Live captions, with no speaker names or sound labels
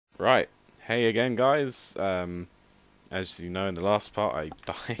Right. Hey again, guys. As you know, in the last part, I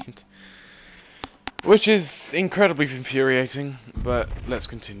died. Which is incredibly infuriating, but let's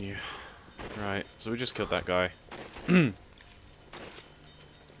continue. Right, so we just killed that guy.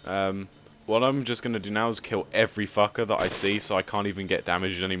 What I'm just going to do now is kill every fucker that I see, so I can't even get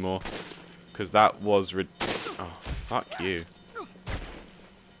damaged anymore. Because that was oh, fuck you.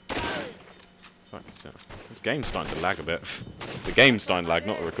 Fuck yourself. This game's starting to lag a bit. The game's starting to lag,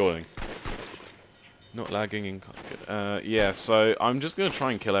 not the recording. Not lagging in good. Yeah, so I'm just going to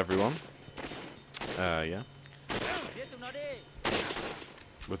try and kill everyone. Yeah.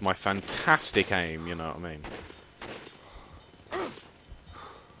 With my fantastic aim, you know what I mean.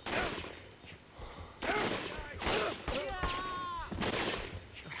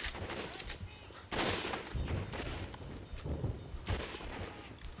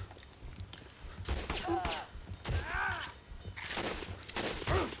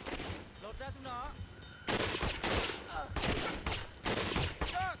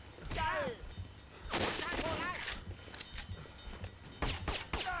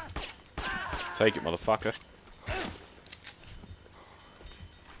 Take it, motherfucker.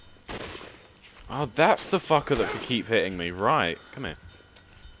 Oh, that's the fucker that could keep hitting me. Right. Come here.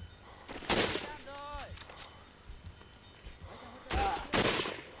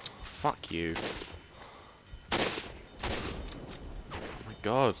 Fuck you. Oh my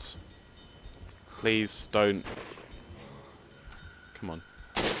god. Please don't. Come on.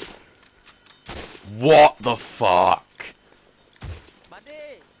 What the fuck?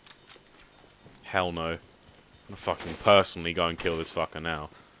 Hell no. I'm gonna fucking personally go and kill this fucker now.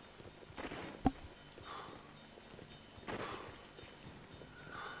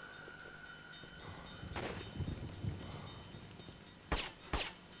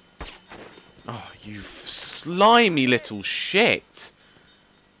 Oh, you slimy little shit!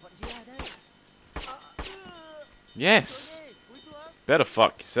 Yes! Better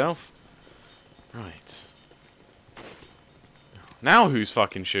fuck yourself. Right. Now who's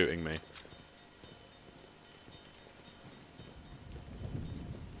fucking shooting me?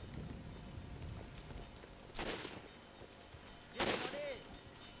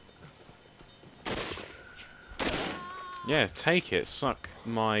 Yeah, take it. Suck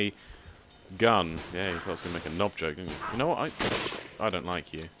my gun. Yeah, you thought I was going to make a knob joke, didn't you? You know what? I don't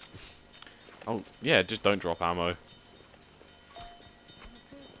like you. Oh, yeah, just don't drop ammo.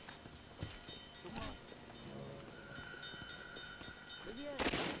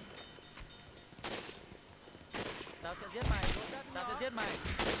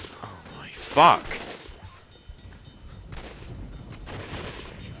 Oh my fuck!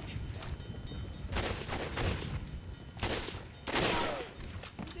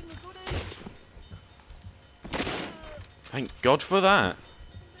 Thank God for that.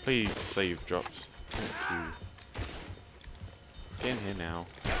 Please say you've dropped. Thank you. Get in here now.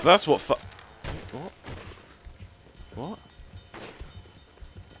 So that's what What? What?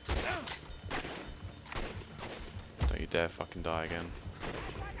 Don't you dare fucking die again.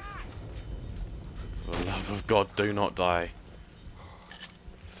 For the love of God, do not die.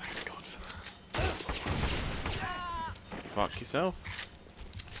 Thank God for that. Fuck yourself.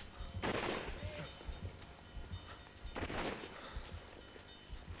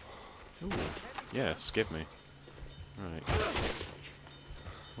 Ooh, yes, give me. Right.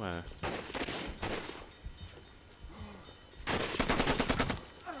 Where?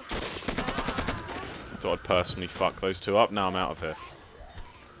 Thought I'd personally fuck those two up. Now I'm out of here.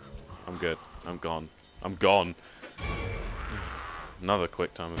 I'm good. I'm gone. I'm gone. Another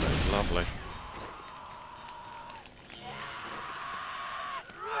quick time event. Lovely.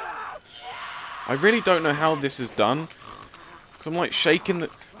 I really don't know how this is done. Because I'm like shaking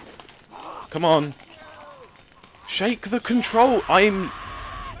the... Come on. Shake the control. I'm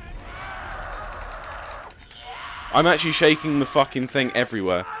actually shaking the fucking thing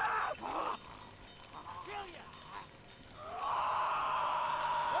everywhere.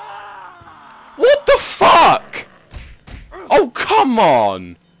 What the fuck? Oh, come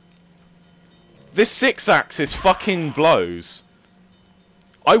on. This 6-axis fucking blows.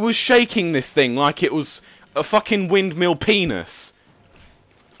 I was shaking this thing like it was a fucking windmill penis.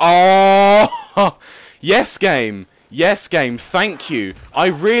 Oh, yes, game. Yes, game. Thank you. I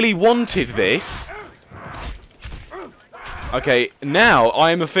really wanted this. Okay, now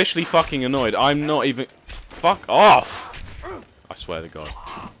I am officially fucking annoyed. I'm not even... Fuck off. I swear to God.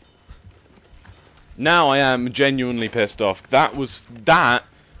 Now I am genuinely pissed off. That was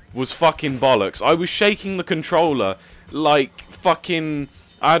fucking bollocks. I was shaking the controller like fucking...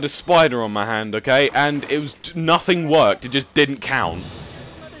 I had a spider on my hand, okay? And it was... Nothing worked. It just didn't count.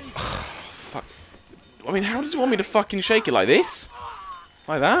 I mean, how does it want me to fucking shake it? Like this?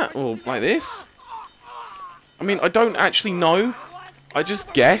 Like that? Or like this? I mean, I don't actually know. I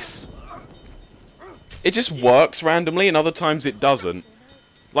just guess. It just works randomly, and other times it doesn't.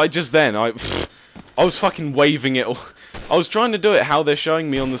 Like just then, I was fucking waving it. I was trying to do it how they're showing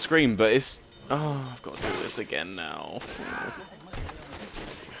me on the screen, but it's... Oh, I've got to do this again now.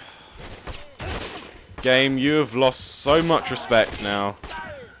 Game, you have lost so much respect now.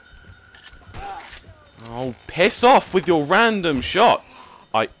 Oh, piss off with your random shot.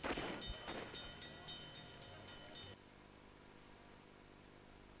 I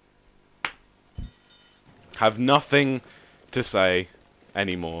have nothing to say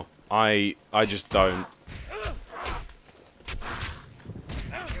anymore. I just don't.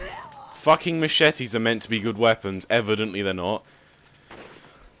 Fucking machetes are meant to be good weapons. Evidently they're not.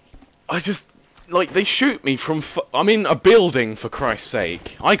 I just... Like, they shoot me from... I'm in a building, for Christ's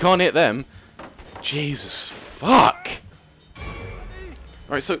sake. I can't hit them. Jesus, fuck!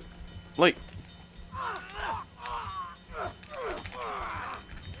 Alright, so... Like...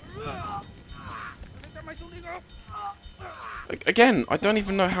 Again, I don't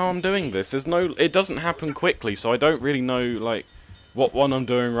even know how I'm doing this. There's no... It doesn't happen quickly, so I don't really know, like... what one I'm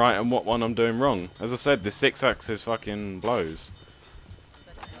doing right and what one I'm doing wrong. As I said, the 6-axis fucking blows.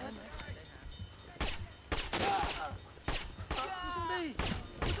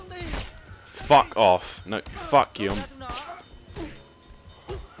 Fuck off. No, fuck you.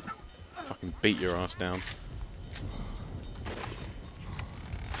 Fucking beat your ass down.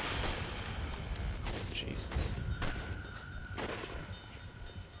 Jesus.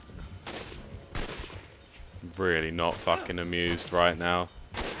 Really not fucking amused right now.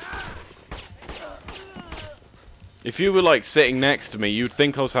 If you were like sitting next to me, you'd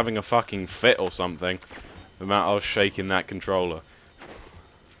think I was having a fucking fit or something. The amount I was shaking that controller.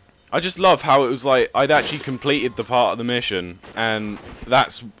 I just love how it was like I'd actually completed the part of the mission, and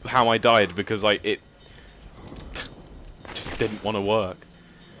that's how I died, because like it just didn't want to work.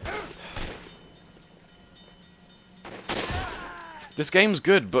 This game's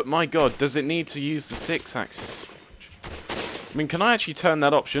good, but my god, does it need to use the 6-axis? I mean, can I actually turn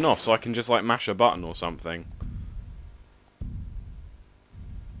that option off so I can just like mash a button or something?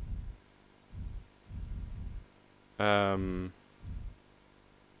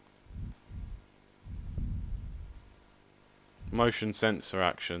 Motion sensor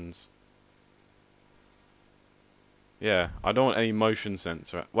actions. Yeah, I don't want any motion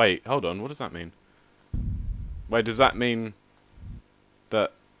sensor... Wait, hold on, what does that mean? Wait, does that mean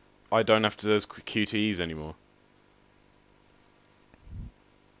that I don't have to do those QTEs anymore?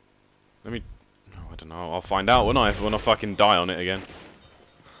 Let me... Oh, I don't know, I'll find out when I fucking die on it again.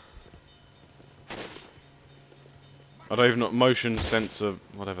 I don't even know... Motion sensor...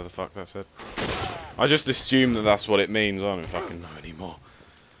 Whatever the fuck that said. I just assume that that's what it means. I don't fucking know anymore.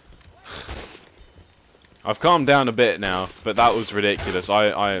 I've calmed down a bit now, but that was ridiculous. I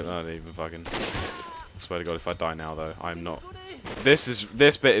don't even fucking... I swear to God, if I die now, though, I'm not... This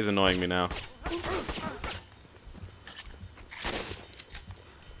bit is annoying me now.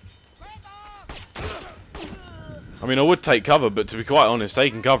 I mean, I would take cover, but to be quite honest,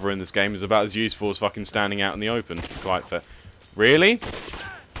 taking cover in this game is about as useful as fucking standing out in the open. Quite fair. Really?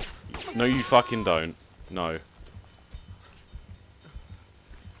 No, you fucking don't. No.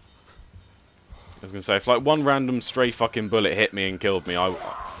 I was gonna say, if like one random stray fucking bullet hit me and killed me,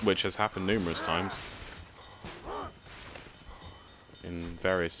 which has happened numerous times in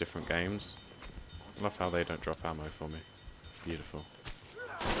various different games. I love how they don't drop ammo for me. Beautiful.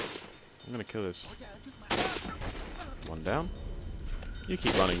 I'm gonna kill this. One down. You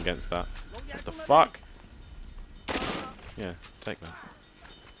keep running against that. What the fuck? Yeah, take that.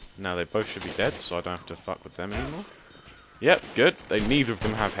 Now they both should be dead, so I don't have to fuck with them anymore. Yep, good. Neither of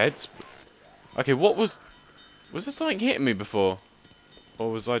them have heads. Okay, what was... Was there something hitting me before?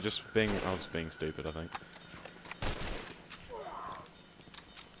 Or was I just being... I was being stupid, I think.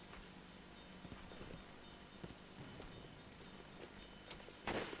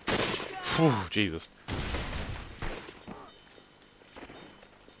 Whew, Jesus.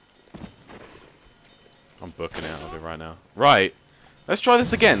 I'm booking out of it right now. Right. Let's try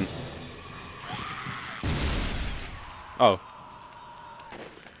this again. Oh.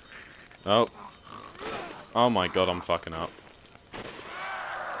 Oh. Oh my god, I'm fucking up.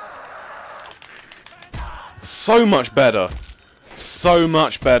 So much better. So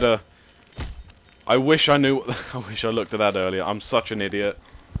much better. I wish I knew... I wish I looked at that earlier. I'm such an idiot.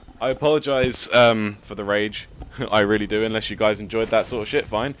 I apologise for the rage. I really do, unless you guys enjoyed that sort of shit,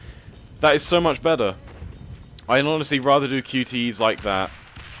 fine. That is so much better. I'd honestly rather do QTEs like that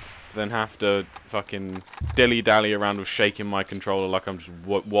than have to fucking dilly-dally around with shaking my controller like I'm just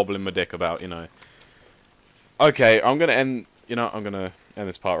wobbling my dick about, you know. Okay, I'm gonna end, you know, I'm gonna end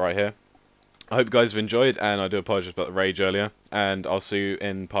this part right here. I hope you guys have enjoyed, and I do apologise about the rage earlier, and I'll see you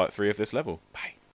in part 3 of this level. Bye.